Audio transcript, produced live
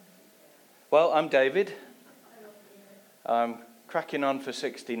Well, I'm David. I'm cracking on for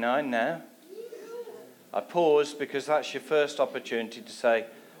 69 now. I paused because that's your first opportunity to say,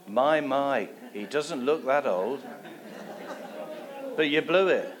 my, he doesn't look that old. But you blew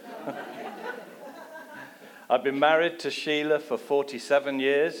it. I've been married to Sheila for 47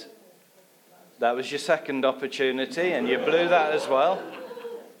 years. That was your second opportunity, and you blew that as well.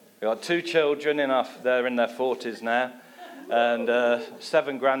 We've got 2 children, they're in their 40s now, and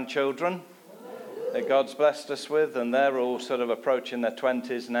 7 grandchildren that God's blessed us with, and they're all sort of approaching their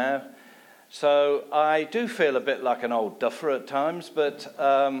 20s now. So I do feel a bit like an old duffer at times, but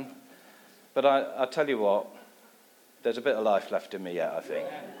I tell you what, there's a bit of life left in me yet, I think.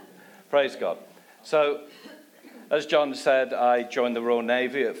 Praise God. So, as John said, I joined the Royal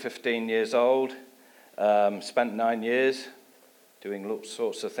Navy at 15 years old, spent 9 years doing all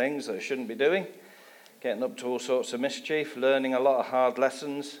sorts of things that I shouldn't be doing, getting up to all sorts of mischief, learning a lot of hard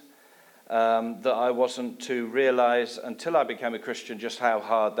lessons that I wasn't to realise until I became a Christian just how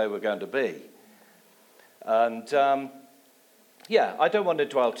hard they were going to be. And I don't want to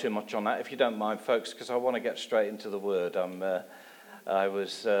dwell too much on that, if you don't mind, folks, because I want to get straight into the Word. I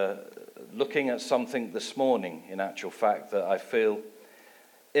was looking at something this morning, in actual fact, that I feel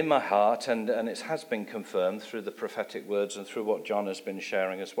in my heart, and it has been confirmed through the prophetic words and through what John has been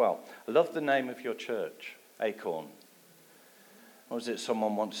sharing as well. I love the name of your church, Acorn. What was it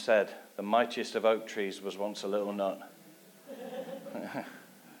someone once said? The mightiest of oak trees was once a little nut.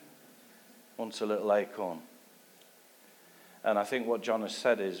 Once a little acorn. And I think what John has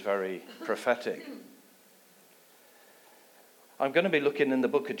said is very prophetic. I'm going to be looking in the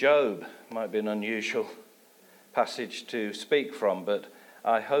book of Job. Might be an unusual passage to speak from, but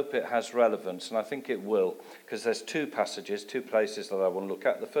I hope it has relevance, and I think it will, because there's 2 passages, 2 places that I want to look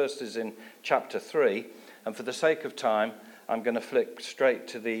at. The first is in chapter 3, and for the sake of time, I'm going to flick straight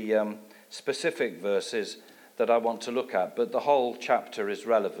to the specific verses that I want to look at, but the whole chapter is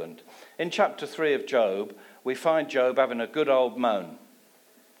relevant. In chapter 3 of Job, we find Job having a good old moan.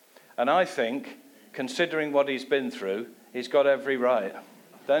 And I think, considering what he's been through, he's got every right.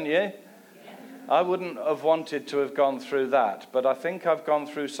 Don't you? I wouldn't have wanted to have gone through that, but I think I've gone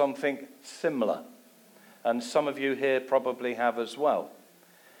through something similar. And some of you here probably have as well.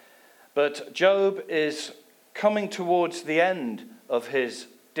 But Job is coming towards the end of his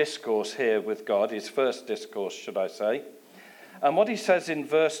discourse here with God, his first discourse, should I say. And what he says in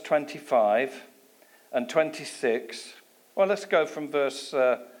verse 25 and 26, well, let's go from verse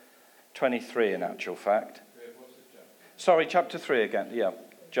 23 in actual fact. Sorry, chapter 3 again, yeah,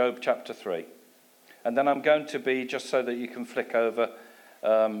 Job chapter 3. And then I'm going to be, just so that you can flick over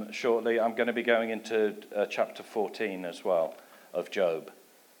shortly, I'm going to be going into chapter 14 as well of Job.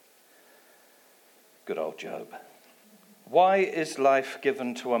 Good old Job. Why is life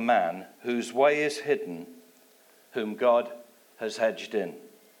given to a man whose way is hidden, whom God has hedged in?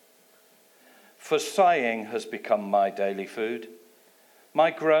 For sighing has become my daily food.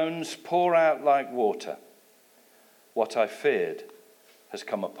 My groans pour out like water. What I feared has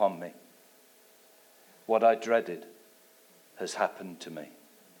come upon me. What I dreaded has happened to me.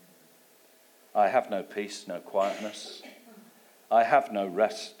 I have no peace, no quietness. I have no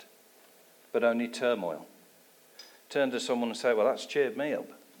rest, but only turmoil. Turn to someone and say, well, that's cheered me up.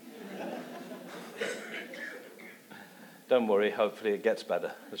 Don't worry, hopefully it gets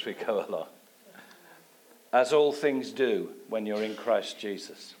better as we go along. As all things do when you're in Christ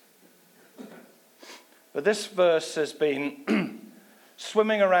Jesus. But this verse has been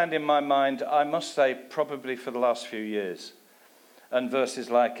swimming around in my mind, I must say, probably for the last few years, and verses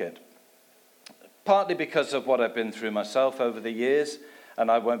like it. Partly because of what I've been through myself over the years,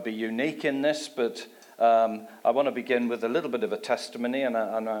 and I won't be unique in this, but I want to begin with a little bit of a testimony, and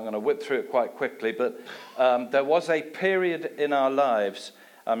I'm going to whip through it quite quickly. But there was a period in our lives.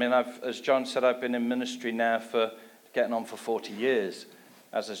 I mean, as John said, I've been in ministry now for getting on for 40 years,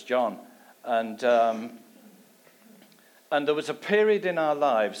 as has John. And there was a period in our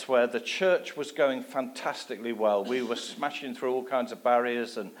lives where the church was going fantastically well. We were smashing through all kinds of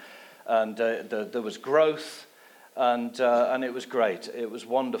barriers, and there was growth, and it was great. It was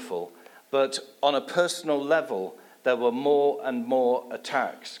wonderful. But on a personal level, there were more and more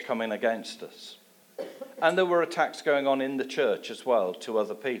attacks coming against us. And there were attacks going on in the church as well to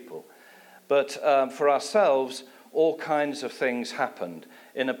other people. But for ourselves, all kinds of things happened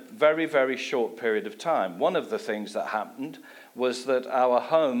in a very, very short period of time. One of the things that happened was that our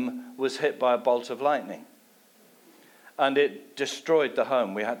home was hit by a bolt of lightning. And it destroyed the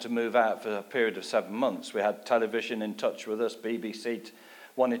home. We had to move out for a period of 7 months. We had television in touch with us. BBC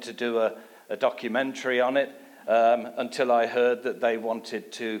wanted to do a documentary on it. until I heard that they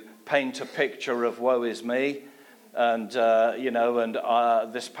wanted to paint a picture of woe is me. And,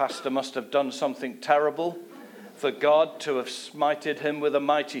 this pastor must have done something terrible for God to have smited him with a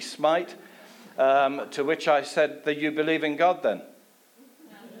mighty smite. To which I said, "Do you believe in God then?"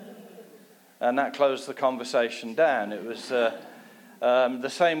 And that closed the conversation down. It was the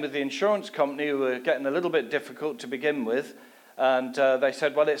same with the insurance company, who were getting a little bit difficult to begin with. And they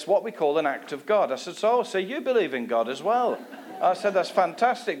said, "Well, it's what we call an act of God." I said, so you believe in God as well?" I said, "That's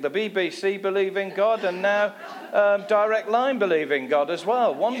fantastic. The BBC believe in God, and now Direct Line believe in God as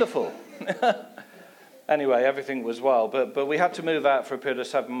well. Wonderful." Anyway, everything was well, but we had to move out for a period of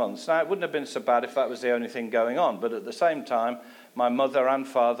 7 months. Now, it wouldn't have been so bad if that was the only thing going on, but at the same time, my mother and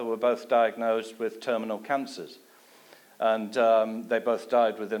father were both diagnosed with terminal cancers, and they both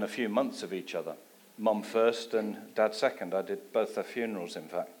died within a few months of each other. Mum first and Dad second. I did both their funerals, in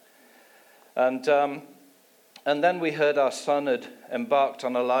fact. And then we heard our son had embarked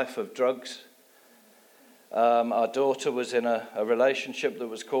on a life of drugs. Our daughter was in a relationship that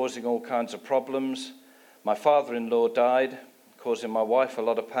was causing all kinds of problems. My father-in-law died, causing my wife a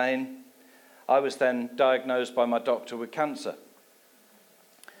lot of pain. I was then diagnosed by my doctor with cancer.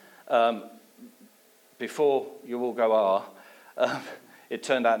 Before you all go, it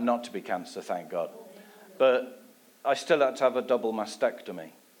turned out not to be cancer, thank God. But I still had to have a double mastectomy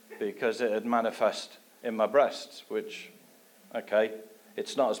because it had manifest in my breasts, which, okay,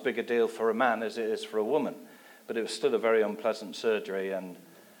 it's not as big a deal for a man as it is for a woman. But it was still a very unpleasant surgery, and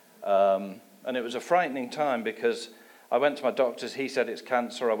it was a frightening time because I went to my doctors, he said it's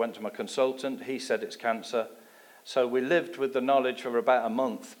cancer. I went to my consultant, he said it's cancer. So we lived with the knowledge for about a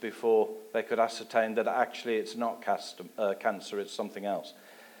month before they could ascertain that actually it's not cancer, it's something else.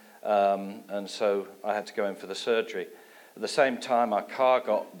 And so I had to go in for the surgery. At the same time, our car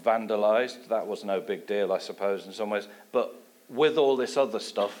got vandalized. That was no big deal, I suppose, in some ways. But with all this other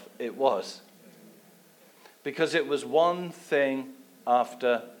stuff, it was. Because it was one thing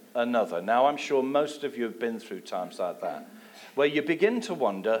after another. Now, I'm sure most of you have been through times like that, where you begin to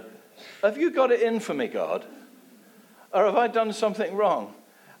wonder, have you got it in for me, God? Or have I done something wrong?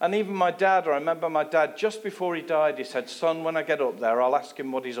 And even my dad, I remember my dad, just before he died, he said, "Son, when I get up there, I'll ask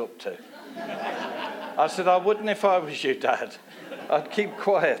him what he's up to." I said, "I wouldn't if I was you, Dad. I'd keep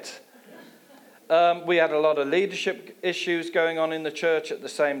quiet." We had a lot of leadership issues going on in the church at the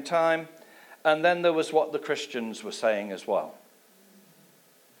same time. And then there was what the Christians were saying as well.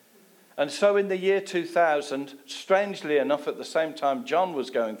 And so in the year 2000, strangely enough, at the same time John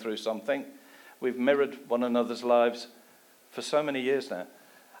was going through something, we've mirrored one another's lives for so many years now,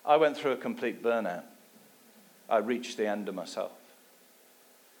 I went through a complete burnout. I reached the end of myself.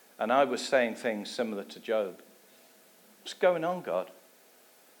 And I was saying things similar to Job. What's going on, God?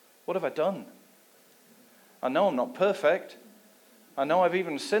 What have I done? I know I'm not perfect. I know I've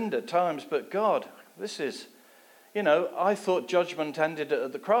even sinned at times, but God, this is, I thought judgment ended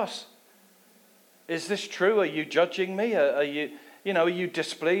at the cross. Is this true? Are you judging me? Are you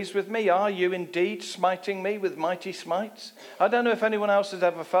displeased with me? Are you indeed smiting me with mighty smites? I don't know if anyone else has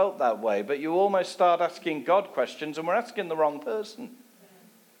ever felt that way, but you almost start asking God questions and we're asking the wrong person.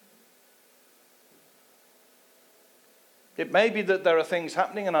 It may be that there are things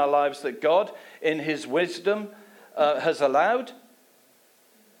happening in our lives that God, in his wisdom, has allowed,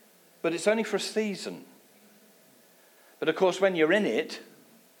 but it's only for a season. But of course, when you're in it,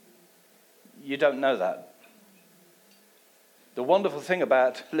 you don't know that. The wonderful thing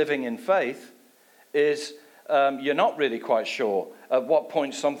about living in faith is you're not really quite sure at what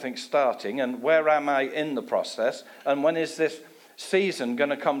point something's starting and where am I in the process and when is this season going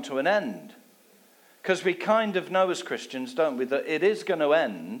to come to an end. Because we kind of know as Christians, don't we, that it is going to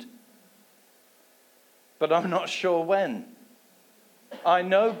end, but I'm not sure when. I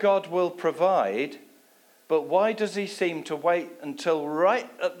know God will provide, but why does he seem to wait until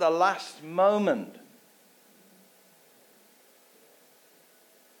right at the last moment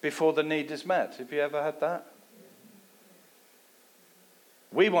before the need is met? Have you ever had that?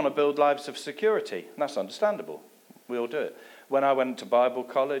 We want to build lives of security, and that's understandable. We all do it. When I went to Bible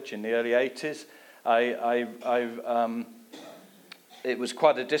college in the early 80s, it was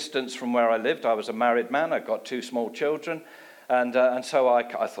quite a distance from where I lived. I was a married man. I got 2 small children. And so I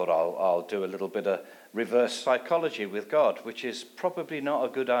thought I'll do a little bit of reverse psychology with God, which is probably not a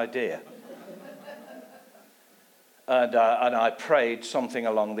good idea. And I prayed something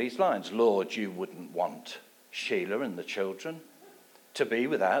along these lines. Lord, you wouldn't want Sheila and the children to be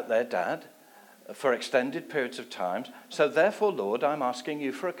without their dad for extended periods of time. So therefore, Lord, I'm asking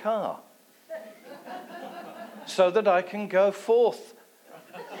you for a car so that I can go forth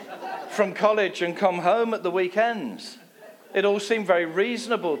from college and come home at the weekends. It all seemed very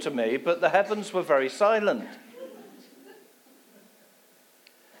reasonable to me, but the heavens were very silent.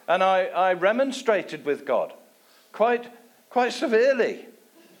 And I remonstrated with God quite severely.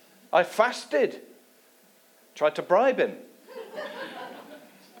 I fasted, tried to bribe him.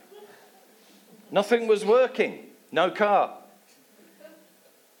 Nothing was working, no car.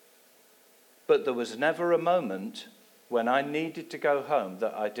 But there was never a moment when I needed to go home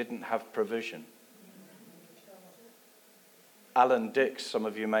that I didn't have provision. Alan Dix, some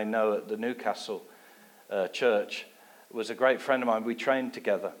of you may know at the Newcastle church, was a great friend of mine. We trained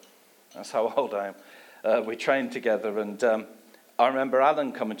together. That's how old I am. We trained together, and I remember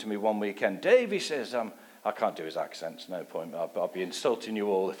Alan coming to me one weekend. Dave, he says, I can't do his accents, no point. I'll be insulting you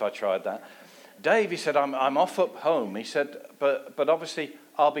all if I tried that. Dave, he said, I'm off up home. He said, but obviously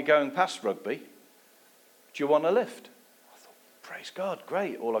I'll be going past Rugby. Do you want a lift? I thought, praise God,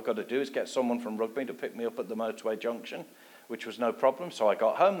 great. All I've got to do is get someone from Rugby to pick me up at the motorway junction, which was no problem. So I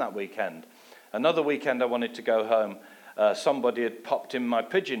got home that weekend. Another weekend I wanted to go home. Somebody had popped in my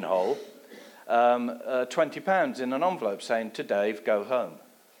pigeonhole £20 in an envelope saying, to Dave, go home.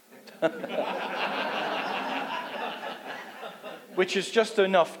 Which is just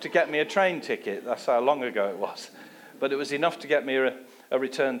enough to get me a train ticket. That's how long ago it was. But it was enough to get me a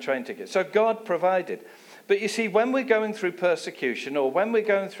return train ticket. So God provided. But you see, when we're going through persecution or when we're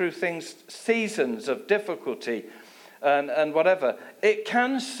going through seasons of difficulty and whatever, it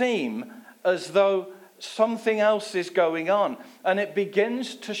can seem as though something else is going on. And it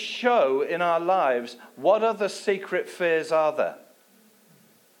begins to show in our lives what other secret fears are there.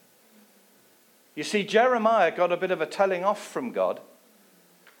 You see, Jeremiah got a bit of a telling off from God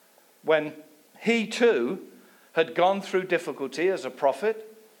when he too had gone through difficulty as a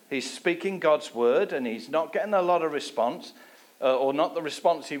prophet. He's speaking God's word and he's not getting a lot of response, or not the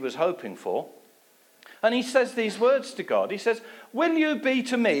response he was hoping for. And he says these words to God. He says, will you be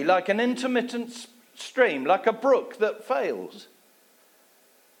to me like an intermittent stream, like a brook that fails?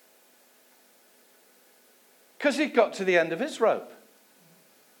 Because he'd got to the end of his rope.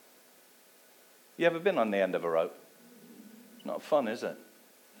 You ever been on the end of a rope? It's not fun, is it?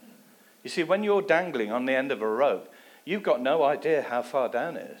 You see, when you're dangling on the end of a rope, you've got no idea how far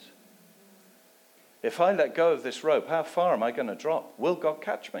down it is. If I let go of this rope, how far am I going to drop? Will God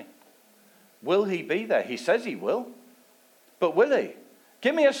catch me? Will he be there? He says he will. But will he?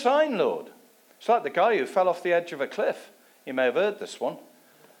 Give me a sign, Lord. It's like the guy who fell off the edge of a cliff. You may have heard this one.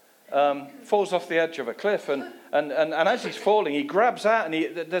 Falls off the edge of a cliff, and as he's falling, he grabs out,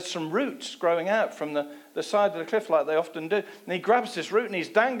 and there's some roots growing out from the side of the cliff like they often do. And he grabs this root, and he's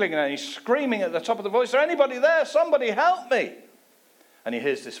dangling it, and he's screaming at the top of the voice, is there anybody there? Somebody help me. And he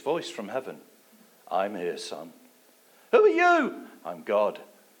hears this voice from heaven. I'm here, son. Who are you? I'm God.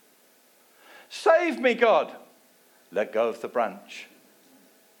 Save me, God. Let go of the branch.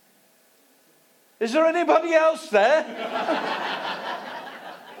 Is there anybody else there?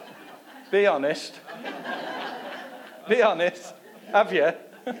 Be honest. Be honest. Have you?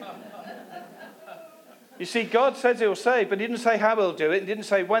 You see, God says he'll save, but he didn't say how he'll do it. He didn't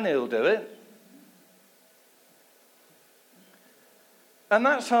say when he'll do it. And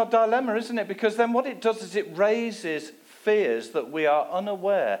that's our dilemma, isn't it? Because then what it does is it raises fears that we are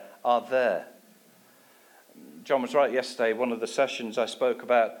unaware are there. John was right yesterday, one of the sessions I spoke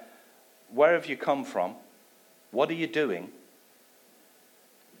about, where have you come from? What are you doing?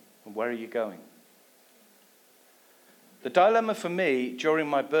 And where are you going? The dilemma for me during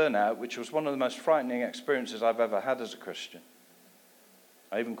my burnout, which was one of the most frightening experiences I've ever had as a Christian,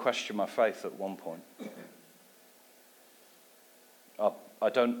 I even questioned my faith at one point. I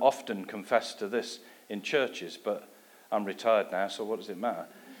don't often confess to this in churches, but I'm retired now, so what does it matter?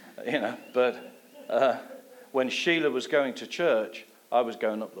 But when Sheila was going to church, I was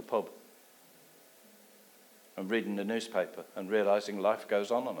going up the pub and reading the newspaper and realizing life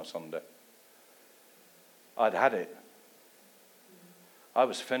goes on a Sunday. I'd had it. I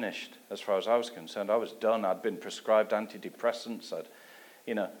was finished as far as I was concerned. I was done. I'd been prescribed antidepressants.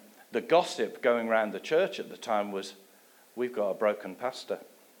 The gossip going around the church at the time was, we've got a broken pastor.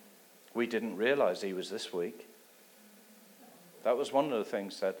 We didn't realize he was this weak. That was one of the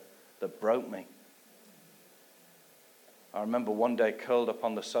things that broke me. I remember one day curled up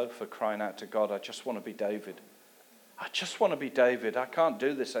on the sofa crying out to God, I just want to be David. I just want to be David. I can't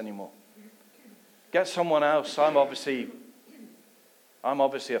do this anymore. Get someone else. I'm obviously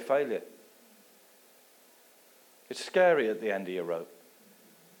a failure. It's scary at the end of your rope.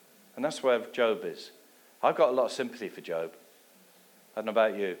 And that's where Job is. I've got a lot of sympathy for Job. I don't know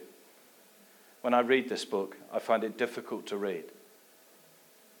about you. When I read this book, I find it difficult to read.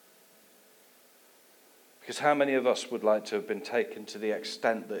 Because how many of us would like to have been taken to the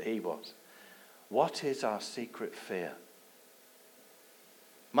extent that he was? What is our secret fear?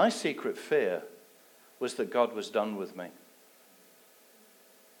 My secret fear was that God was done with me.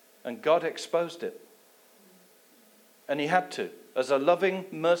 And God exposed it. And he had to. As a loving,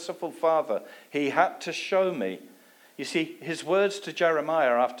 merciful father, he had to show me. You see, his words to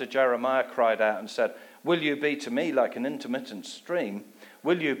Jeremiah after Jeremiah cried out and said, will you be to me like an intermittent stream?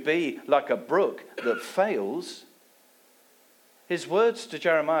 Will you be like a brook that fails? His words to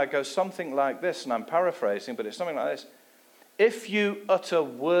Jeremiah go something like this, and I'm paraphrasing, but it's something like this. If you utter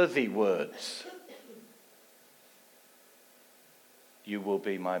worthy words, you will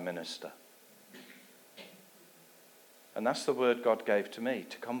be my minister. And that's the word God gave to me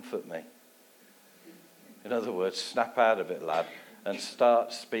to comfort me. In other words, snap out of it, lad, and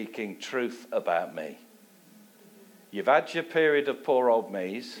start speaking truth about me. You've had your period of poor old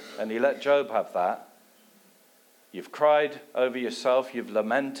me's, and you let Job have that. You've cried over yourself, you've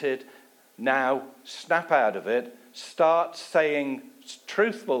lamented. Now, snap out of it. Start saying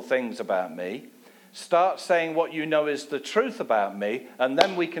truthful things about me. Start saying what you know is the truth about me, and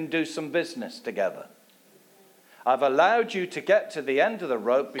then we can do some business together. I've allowed you to get to the end of the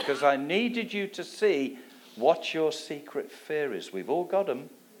rope because I needed you to see what your secret fear is. We've all got them.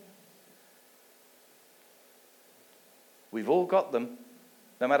 We've all got them.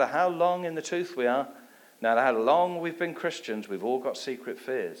 No matter how long in the tooth we are, no matter how long we've been Christians, we've all got secret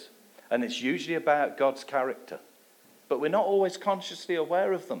fears. And it's usually about God's character. But we're not always consciously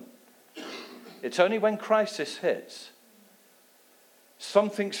aware of them. It's only when crisis hits,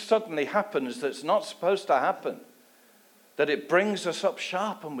 something suddenly happens that's not supposed to happen, that it brings us up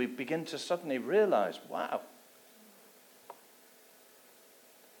sharp and we begin to suddenly realize, wow.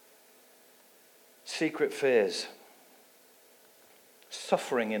 Secret fears.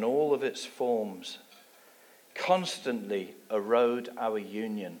 Suffering in all of its forms constantly erode our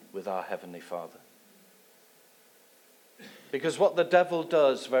union with our Heavenly Father. Because what the devil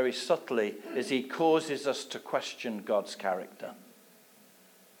does very subtly is he causes us to question God's character.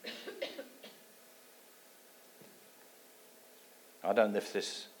 I don't know if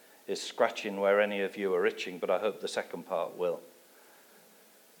this is scratching where any of you are itching, but I hope the second part will.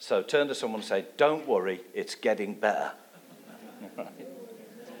 So turn to someone and say, don't worry, it's getting better.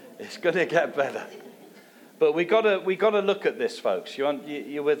 It's going to get better. But we got to look at this, folks.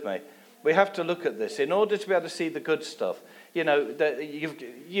 You're with me? We have to look at this in order to be able to see the good stuff. You know,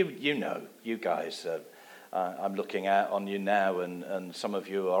 you guys, I'm looking out on you now, and some of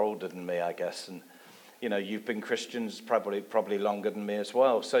you are older than me, I guess, and you know, you've been Christians probably longer than me as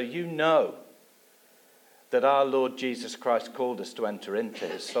well. So you know that our Lord Jesus Christ called us to enter into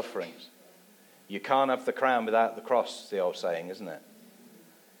his sufferings. You can't have the crown without the cross, the old saying, isn't it?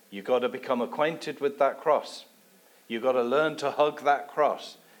 You've got to become acquainted with that cross. You've got to learn to hug that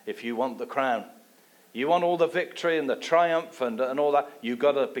cross if you want the crown. You want all the victory and the triumph and all that, you've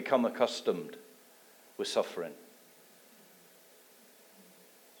got to become accustomed with suffering.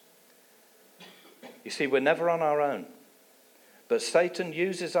 You see, we're never on our own. But Satan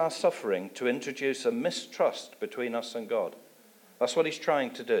uses our suffering to introduce a mistrust between us and God. That's what he's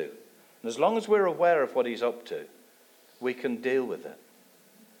trying to do. And as long as we're aware of what he's up to, we can deal with it.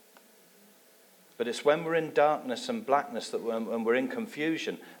 But it's when we're in darkness and blackness, that when we're in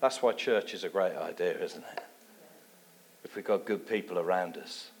confusion, that's why church is a great idea, isn't it? If we've got good people around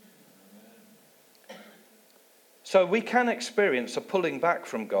us. So we can experience a pulling back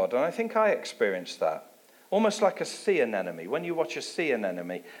from God, and I think I experienced that. Almost like a sea anemone. When you watch a sea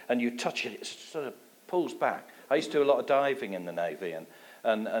anemone and you touch it, it sort of pulls back. I used to do a lot of diving in the Navy,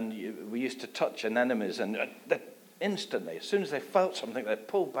 and we used to touch anemones, and instantly, as soon as they felt something, they'd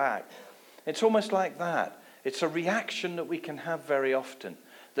pull back. It's almost like that. It's a reaction that we can have very often,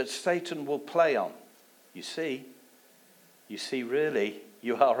 that Satan will play on. You see, really,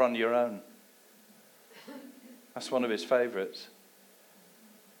 you are on your own. That's one of his favorites.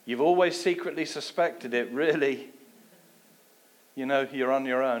 You've always secretly suspected it, really. You know, you're on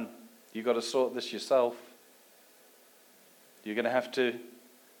your own. You've got to sort this yourself. You're going to have to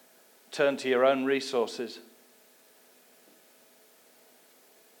turn to your own resources.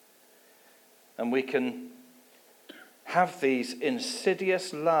 And we can have these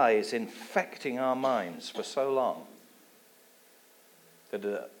insidious lies infecting our minds for so long that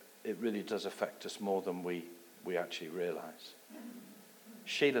it really does affect us more than we actually realize.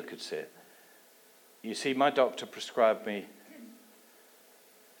 Sheila could see it. You see, my doctor prescribed me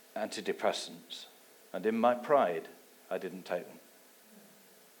antidepressants, and in my pride, I didn't take them.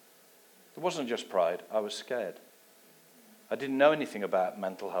 It wasn't just pride, I was scared. I didn't know anything about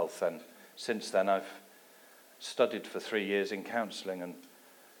mental health then. Since then, I've studied for 3 years in counselling,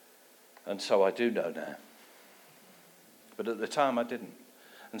 and so I do know now. But at the time I didn't.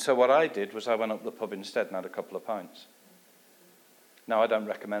 And so what I did was I went up the pub instead and had a couple of pints. Now I don't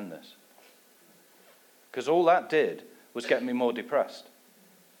recommend this. Because all that did was get me more depressed.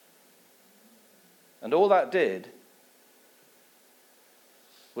 And all that did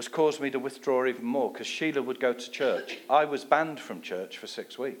was cause me to withdraw even more, because Sheila would go to church. I was banned from church for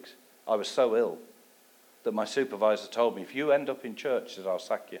 6 weeks. I was so ill that my supervisor told me, if you end up in church, I'll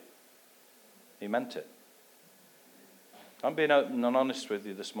sack you. He meant it. I'm being open and honest with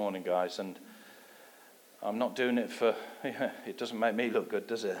you this morning, guys, and I'm not doing it for, it doesn't make me look good,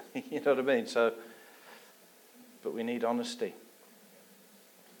 does it? You know what I mean? But we need honesty.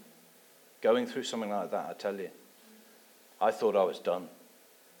 Going through something like that, I tell you, I thought I was done.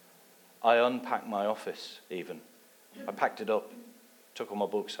 I unpacked my office even. I packed it up, took all my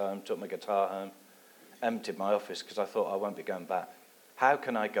books home, took my guitar home, emptied my office because I thought I won't be going back. How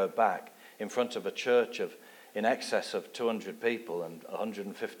can I go back in front of a church of in excess of 200 people and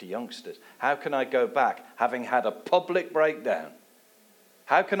 150 youngsters? How can I go back having had a public breakdown?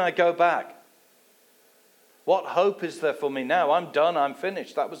 How can I go back? What hope is there for me now? I'm done, I'm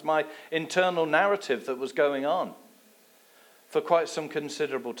finished. That was my internal narrative that was going on for quite some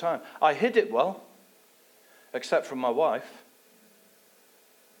considerable time. I hid it well, except from my wife.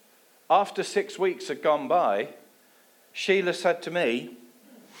 After 6 weeks had gone by, Sheila said to me,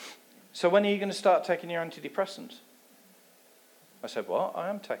 so when are you going to start taking your antidepressants? I said, what? I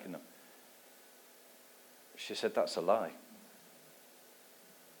am taking them. She said, that's a lie.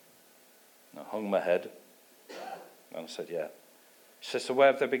 And I hung my head. And I said, yeah. She said, so where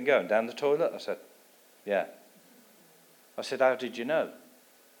have they been going? Down the toilet? I said, yeah. I said, how did you know?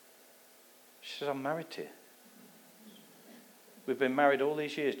 She said, I'm married to you. We've been married all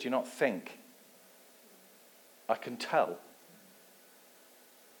these years. Do you not think I can tell?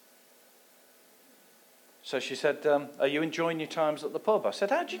 So she said, are you enjoying your times at the pub? I said,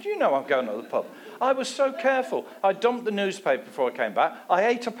 how did you know I'm going to the pub? I was so careful. I dumped the newspaper before I came back. I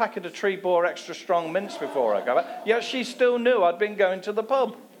ate a packet of Tree Boar extra strong mints before I got back. Yet she still knew I'd been going to the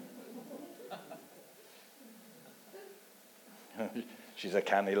pub. She's a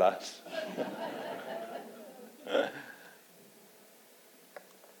canny lass.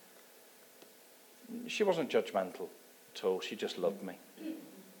 She wasn't judgmental at all. She just loved me.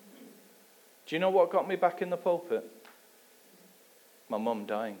 Do you know what got me back in the pulpit? My mum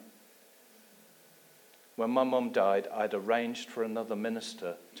dying. When my mum died, I'd arranged for another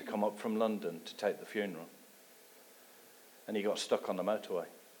minister to come up from London to take the funeral. And he got stuck on the motorway.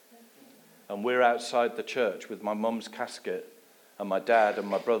 And we're outside the church with my mum's casket, and my dad and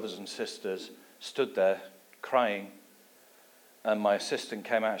my brothers and sisters stood there crying. And my assistant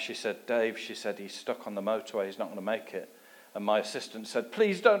came out. She said, Dave, she said, he's stuck on the motorway. He's not going to make it. And my assistant said,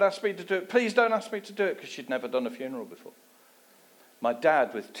 please don't ask me to do it. Please don't ask me to do it, because she'd never done a funeral before. My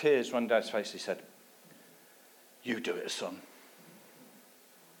dad, with tears running down his face, he said, you do it, son.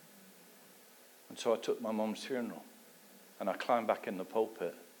 And so I took my mum's funeral, and I climbed back in the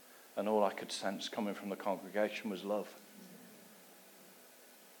pulpit, and all I could sense coming from the congregation was love.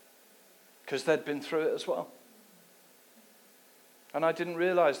 Because they'd been through it as well. And I didn't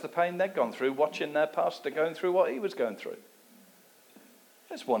realise the pain they'd gone through watching their pastor going through what he was going through.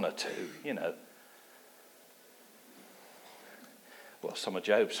 There's one or two, you know. Well, some of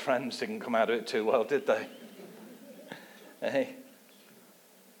Job's friends didn't come out of it too well, did they? Hey.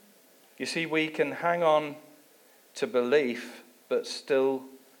 You see, we can hang on to belief but still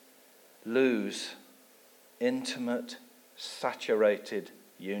lose intimate, saturated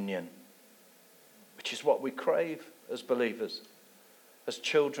union, which is what we crave as believers. As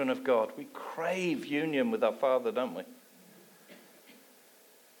children of God, we crave union with our Father, don't we?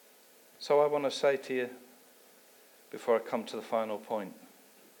 So I want to say to you, before I come to the final point,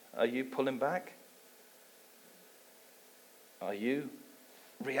 are you pulling back? Are you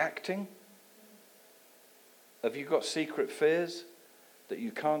reacting? Have you got secret fears that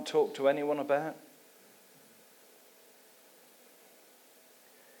you can't talk to anyone about?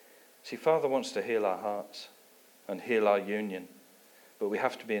 See, Father wants to heal our hearts and heal our union. But we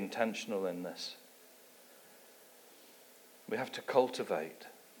have to be intentional in this. We have to cultivate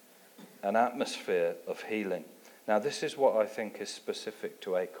an atmosphere of healing. Now, this is what I think is specific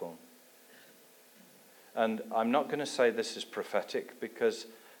to Acorn. And I'm not going to say this is prophetic, because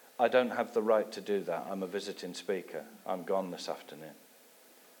I don't have the right to do that. I'm a visiting speaker. I'm gone this afternoon.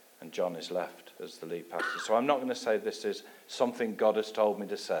 And John is left as the lead pastor. So I'm not going to say this is something God has told me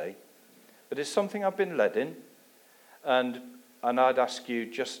to say. But it's something I've been led in. And I'd ask you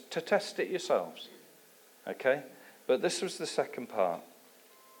just to test it yourselves. Okay? But this was the second part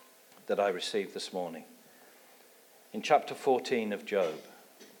that I received this morning. In chapter 14 of Job.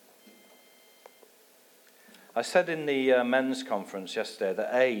 I said in the men's conference yesterday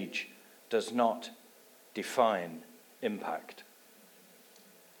that age does not define impact.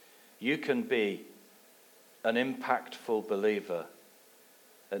 You can be an impactful believer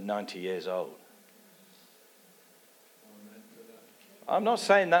at 90 years old. I'm not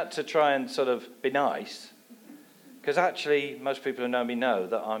saying that to try and sort of be nice, because actually most people who know me know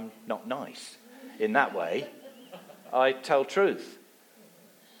that I'm not nice in that way. I tell truth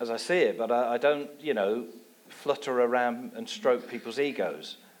as I see it, but I don't, flutter around and stroke people's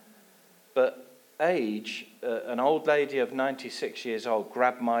egos. But age, an old lady of 96 years old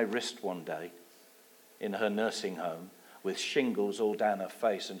grabbed my wrist one day in her nursing home with shingles all down her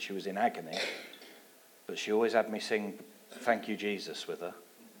face, and she was in agony. But she always had me sing Thank You, Jesus with her.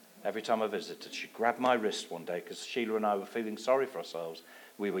 Every time I visited, she grabbed my wrist one day because Sheila and I were feeling sorry for ourselves.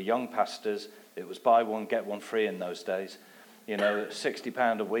 We were young pastors. It was buy one, get one free in those days.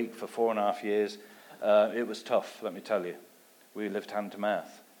 £60 a week for 4.5 years. It was tough, let me tell you. We lived hand to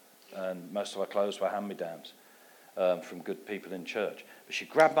mouth, and most of our clothes were hand-me-downs from good people in church. But she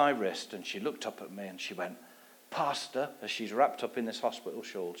grabbed my wrist and she looked up at me and she went, Pastor, as she's wrapped up in this hospital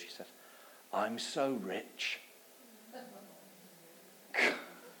shawl, she said, I'm so rich.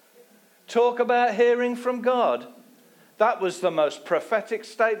 Talk about hearing from God. That was the most prophetic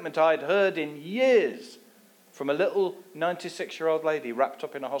statement I'd heard in years from a little 96-year-old lady wrapped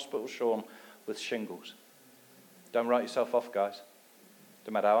up in a hospital shawl with shingles. Don't write yourself off, guys.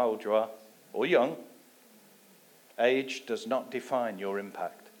 No matter how old you are or young, age does not define your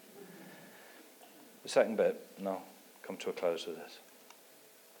impact. The second bit, and I'll come to a close with this.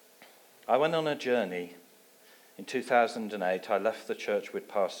 I went on a journey in 2008. I left the church we'd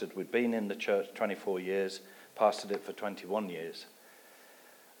pastored. We'd been in the church 24 years, pastored it for 21 years.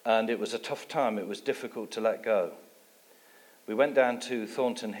 And it was a tough time. It was difficult to let go. We went down to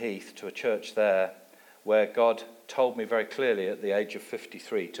Thornton Heath to a church there where God told me very clearly at the age of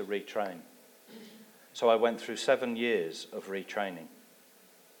 53 to retrain. So I went through 7 years of retraining.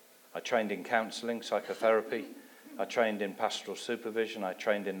 I trained in counselling, psychotherapy. I trained in pastoral supervision. I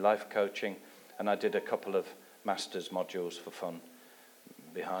trained in life coaching. And I did a couple of master's modules for fun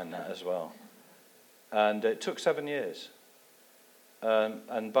behind that as well. And it took 7 years.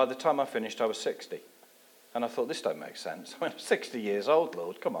 And by the time I finished, I was 60. And I thought, this don't make sense. I'm 60 years old,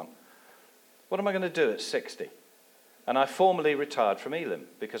 Lord, come on. What am I going to do at 60? And I formally retired from Elim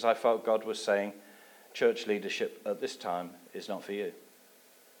because I felt God was saying, church leadership at this time is not for you.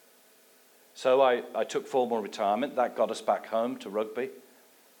 So I took formal retirement. That got us back home to Rugby.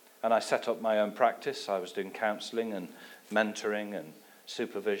 And I set up my own practice. I was doing counselling and mentoring and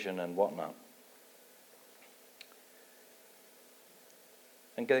supervision and whatnot.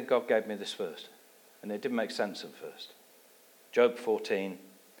 And then God gave me this verse. And it didn't make sense at first. Job 14,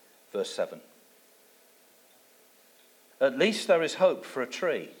 verse 7. At least there is hope for a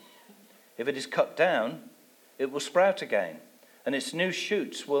tree. If it is cut down, it will sprout again, and its new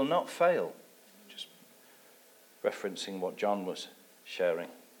shoots will not fail. Just referencing what John was sharing.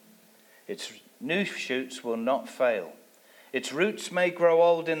 Its new shoots will not fail. Its roots may grow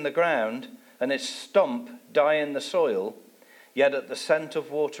old in the ground, and its stump die in the soil, yet at the scent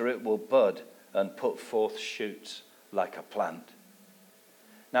of water it will bud and put forth shoots like a plant.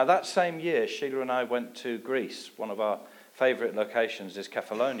 Now that same year, Sheila and I went to Greece. One of our favourite locations is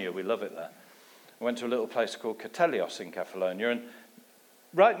Kefalonia. We love it there. We went to a little place called Katelios in Kefalonia, and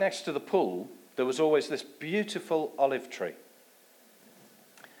right next to the pool, there was always this beautiful olive tree.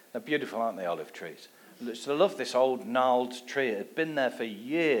 They're beautiful, aren't they, olive trees? I love this old gnarled tree. It had been there for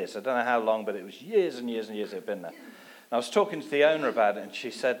years. I don't know how long, but it was years and years and years it had been there. And I was talking to the owner about it, and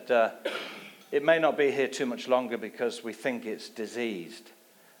she said, it may not be here too much longer because we think it's diseased.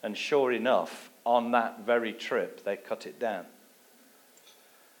 And sure enough, on that very trip, they cut it down.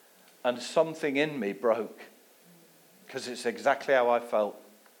 And something in me broke, because it's exactly how I felt.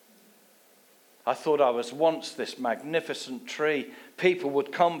 I thought I was once this magnificent tree. People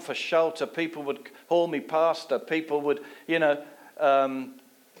would come for shelter. People would call me pastor. People would,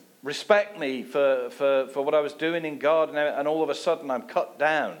 respect me for what I was doing in God. And all of a sudden, I'm cut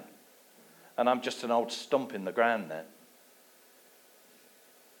down. And I'm just an old stump in the ground now.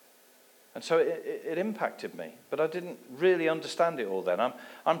 And so it impacted me. But I didn't really understand it all then.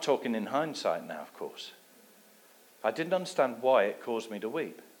 I'm talking in hindsight now, of course. I didn't understand why it caused me to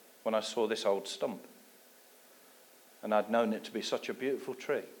weep when I saw this old stump. And I'd known it to be such a beautiful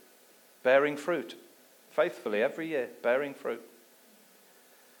tree, bearing fruit, faithfully every year, bearing fruit.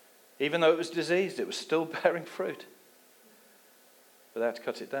 Even though it was diseased, it was still bearing fruit. But they had to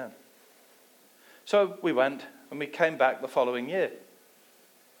cut it down. So we went and we came back the following year.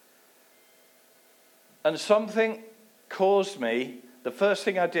 And something caused me, the first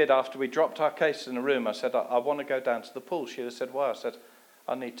thing I did after we dropped our case in the room, I said, I want to go down to the pool. Sheila said, why? I said,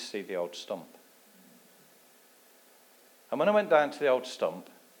 I need to see the old stump. And when I went down to the old stump,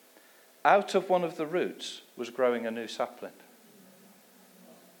 out of one of the roots was growing a new sapling.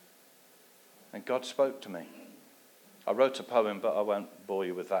 And God spoke to me. I wrote a poem, but I won't bore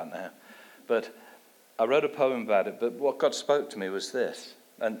you with that now. But I wrote a poem about it, but what God spoke to me was this.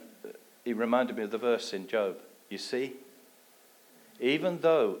 And he reminded me of the verse in Job. You see, even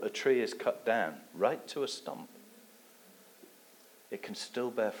though a tree is cut down right to a stump, it can still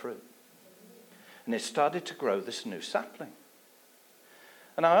bear fruit. And it started to grow this new sapling.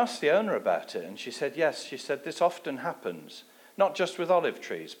 And I asked the owner about it, and she said, yes. She said, this often happens, not just with olive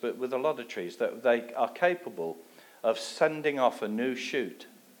trees, but with a lot of trees, that they are capable of sending off a new shoot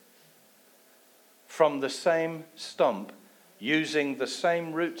from the same stump using the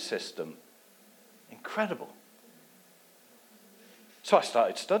same root system. Incredible. So I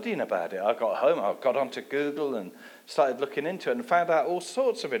started studying about it. I got home, I got onto Google and started looking into it and found out all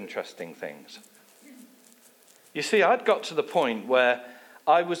sorts of interesting things. You see, I'd got to the point where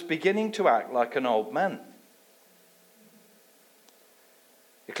I was beginning to act like an old man.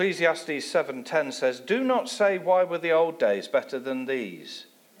 Ecclesiastes 7:10 says, do not say, why were the old days better than these?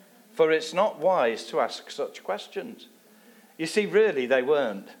 For it's not wise to ask such questions. You see, really, they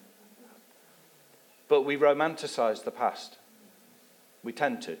weren't. But we romanticize the past. We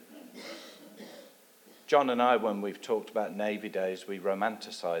tend to. John and I, when we've talked about Navy days, we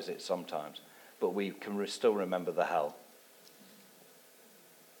romanticize it sometimes. But we can still remember the hell.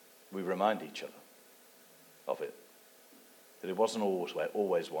 We remind each other of it. That it wasn't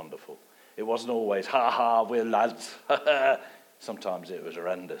always wonderful. It wasn't always, ha ha, we're lads. Sometimes it was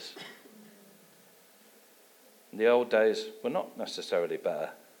horrendous. The old days were not necessarily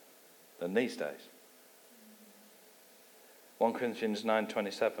better than these days. 1 Corinthians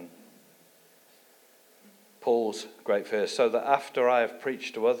 9:27. Paul's great fear, so that after I have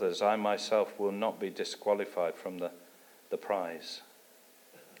preached to others, I myself will not be disqualified from the prize.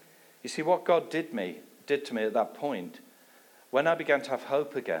 You see, what God did to me at that point, when I began to have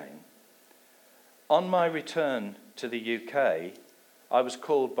hope again, on my return to the UK, I was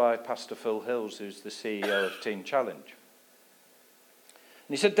called by Pastor Phil Hills, who's the CEO of Teen Challenge. And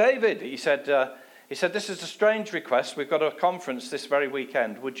he said, David, he said, this is a strange request. We've got a conference this very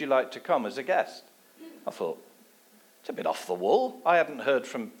weekend. Would you like to come as a guest? I thought, it's a bit off the wall. I hadn't heard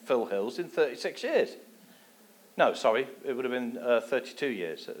from Phil Hills in 36 years. No, sorry, it would have been 32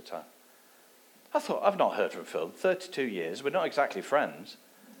 years at the time. I thought, I've not heard from Phil in 32 years. We're not exactly friends.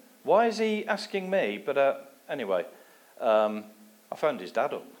 Why is he asking me? But anyway, I phoned his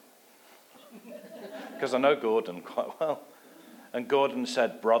dad up. Because I know Gordon quite well. And Gordon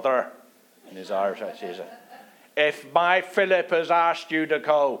said, brother, in his Irish accent, he said, if my Philip has asked you to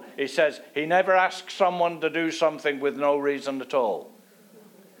go, he says, he never asks someone to do something with no reason at all.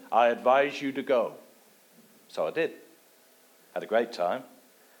 I advise you to go. So I did. Had a great time.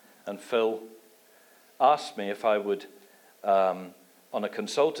 And Phil asked me if I would, on a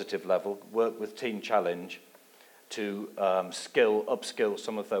consultative level, work with Teen Challenge to upskill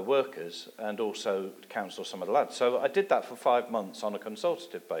some of their workers and also counsel some of the lads. So I did that for 5 months on a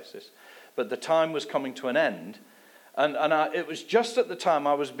consultative basis. But the time was coming to an end. And it was just at the time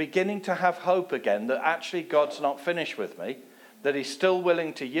I was beginning to have hope again that actually God's not finished with me, that he's still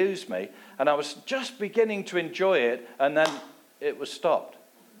willing to use me. And I was just beginning to enjoy it, and then it was stopped.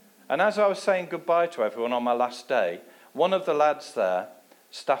 And as I was saying goodbye to everyone on my last day, one of the lads there,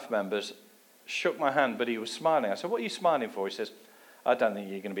 staff members, shook my hand, but he was smiling. I said, what are you smiling for? He says, I don't think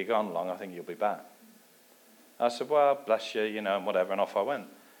you're going to be gone long. I think you'll be back. I said, well, bless you, and whatever, and off I went.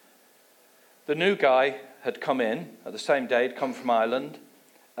 The new guy had come in at the same day. He'd come from Ireland,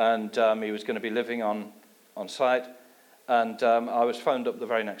 and he was going to be living on site. And I was phoned up the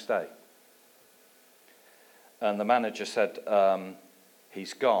very next day. And the manager said,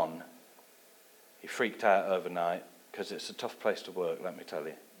 he's gone. He freaked out overnight because it's a tough place to work, let me tell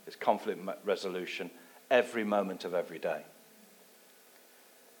you. It's conflict resolution every moment of every day.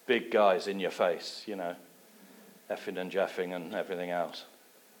 Big guys in your face, effing and jeffing and everything else.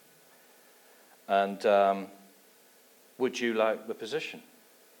 And would you like the position?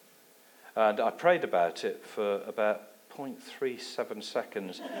 And I prayed about it for about 0.37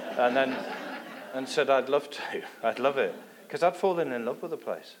 seconds and said I'd love to. I'd love it. Because I'd fallen in love with the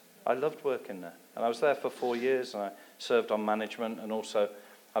place. I loved working there. And I was there for 4 years, and I served on management and also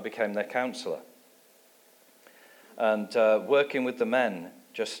I became their counsellor. And working with the men,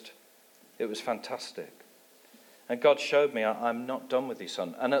 it was fantastic. And God showed me, I'm not done with you,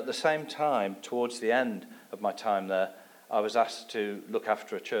 son. And at the same time, towards the end of my time there, I was asked to look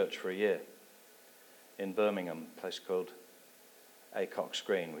after a church for a year in Birmingham, a place called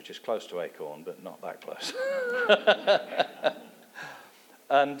Acorn, which is close to Acorn, but not that close.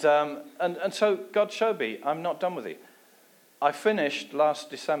 And so God showed me, I'm not done with you. I finished last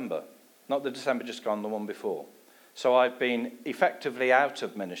December, not the December just gone, the one before. So I've been effectively out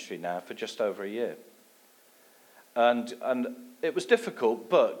of ministry now for just over a year. And it was difficult,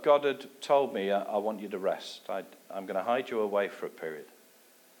 but God had told me, I want you to rest. I'm going to hide you away for a period.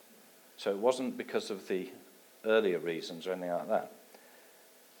 So it wasn't because of the earlier reasons or anything like that.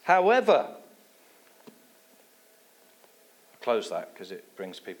 However, I'll close that because it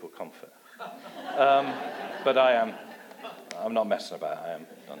brings people comfort. But I'm not messing about, I am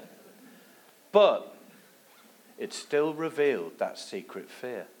done. But it still revealed that secret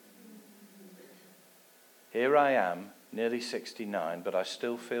fear. Here I am, nearly 69, but I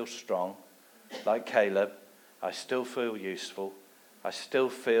still feel strong, like Caleb. I still feel useful. I still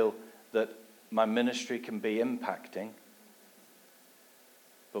feel that my ministry can be impacting.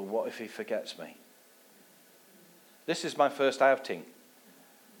 But what if he forgets me? This is my first outing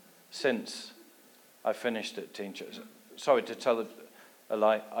since I finished at Teen Challenge. Sorry to tell a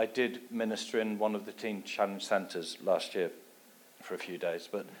lie. I did minister in one of the Teen Challenge centres last year for a few days,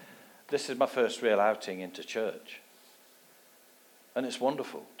 but this is my first real outing into church. And it's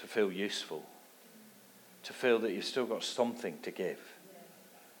wonderful to feel useful, to feel that you've still got something to give,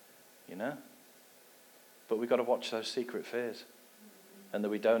 you know? But we've got to watch those secret fears and that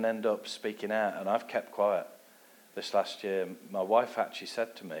we don't end up speaking out. And I've kept quiet this last year. My wife actually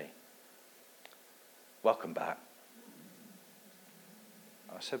said to me, "Welcome back."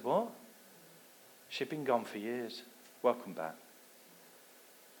 I said, "What?" She'd been gone for years. "Welcome back."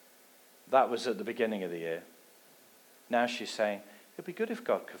 That was at the beginning of the year. Now she's saying, "It'd be good if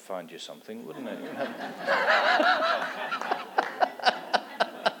God could find you something, wouldn't it?"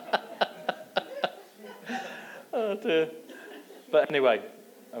 Oh dear. But anyway,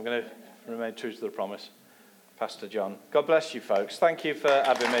 I'm going to remain true to the promise. Pastor John. God bless you folks. Thank you for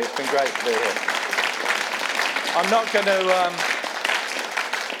having me. It's been great to be here. I'm not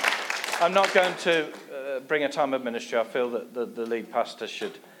going to bring a time of ministry. I feel that the lead pastor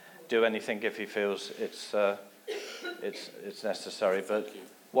should do anything if he feels it's necessary. But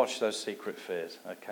watch those secret fears. Okay.